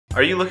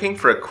Are you looking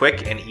for a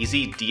quick and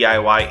easy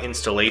DIY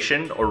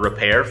installation or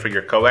repair for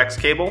your Coax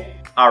cable?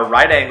 Our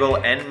right angle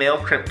end male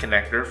crimp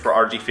connector for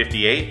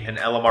RG58 and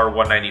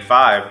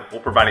LMR-195 will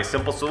provide a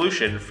simple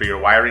solution for your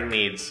wiring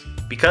needs.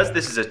 Because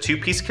this is a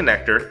two-piece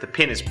connector, the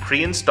pin is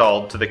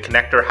pre-installed to the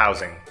connector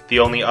housing. The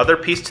only other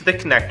piece to the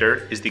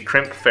connector is the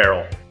crimp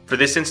ferrule. For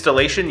this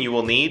installation you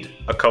will need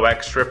a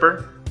Coax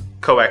stripper,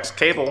 Coax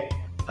cable,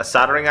 a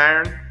soldering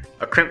iron,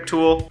 a crimp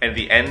tool, and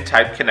the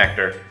N-type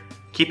connector.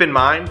 Keep in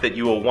mind that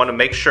you will want to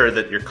make sure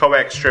that your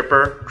Coax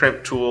stripper,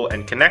 crimp tool,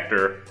 and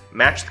connector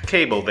match the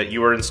cable that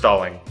you are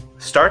installing.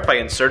 Start by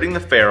inserting the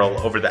ferrule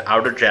over the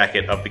outer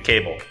jacket of the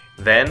cable.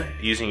 Then,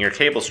 using your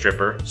cable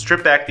stripper,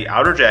 strip back the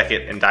outer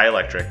jacket and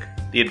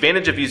dielectric. The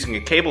advantage of using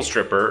a cable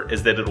stripper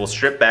is that it will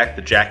strip back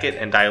the jacket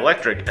and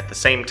dielectric at the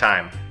same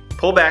time.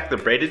 Pull back the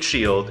braided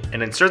shield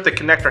and insert the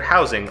connector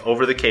housing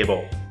over the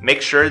cable.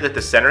 Make sure that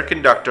the center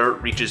conductor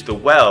reaches the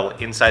well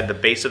inside the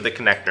base of the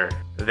connector.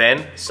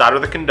 Then, solder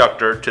the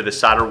conductor to the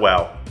solder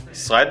well.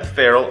 Slide the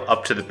ferrule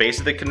up to the base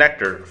of the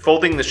connector,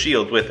 folding the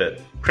shield with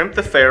it. Crimp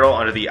the ferrule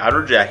under the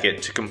outer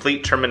jacket to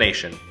complete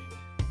termination.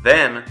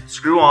 Then,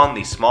 screw on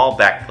the small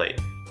back plate.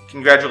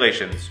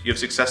 Congratulations, you have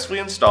successfully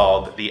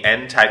installed the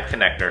N-type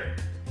connector.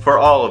 For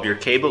all of your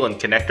cable and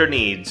connector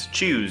needs,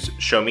 choose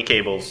Show Me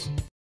Cables.